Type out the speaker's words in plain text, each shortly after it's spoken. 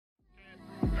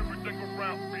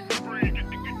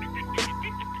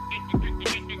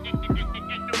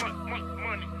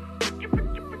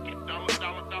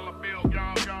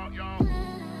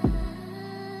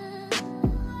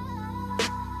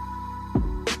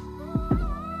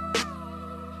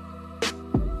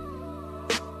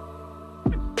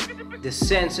The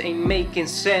sense ain't making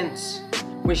sense.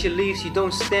 When she leaves, you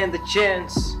don't stand a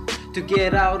chance to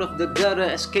get out of the gutter,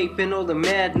 escaping all the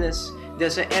madness.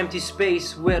 There's an empty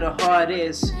space where the heart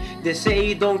is. They say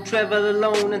you don't travel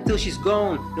alone until she's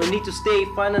gone. No need to stay,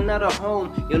 find another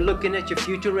home. You're looking at your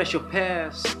future as your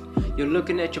past. You're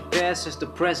looking at your past as the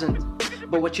present.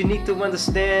 But what you need to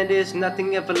understand is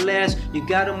nothing ever lasts. You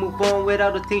gotta move on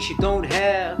without the things you don't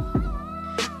have.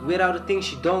 Without the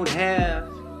things you don't have.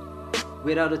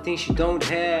 Without the things you don't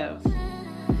have.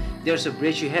 There's a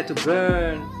bridge you had to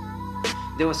burn.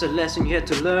 There was a lesson you had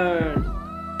to learn.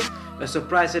 A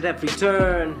surprise at every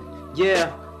turn.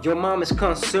 Yeah, your mom is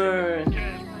concerned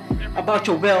about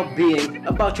your well-being,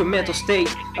 about your mental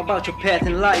state, about your path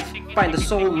in life. Find a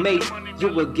soulmate, you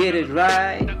will get it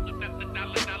right.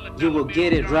 You will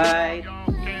get it right.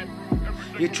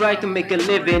 You tried to make a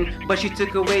living, but she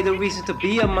took away the reason to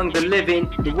be among the living.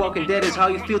 The walking dead is how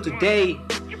you feel today.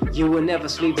 You will never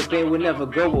sleep, the pain will never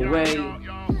go away.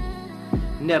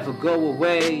 Never go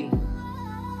away.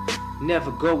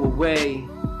 Never go away.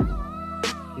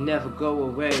 Never go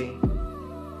away.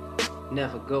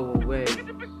 Never go away.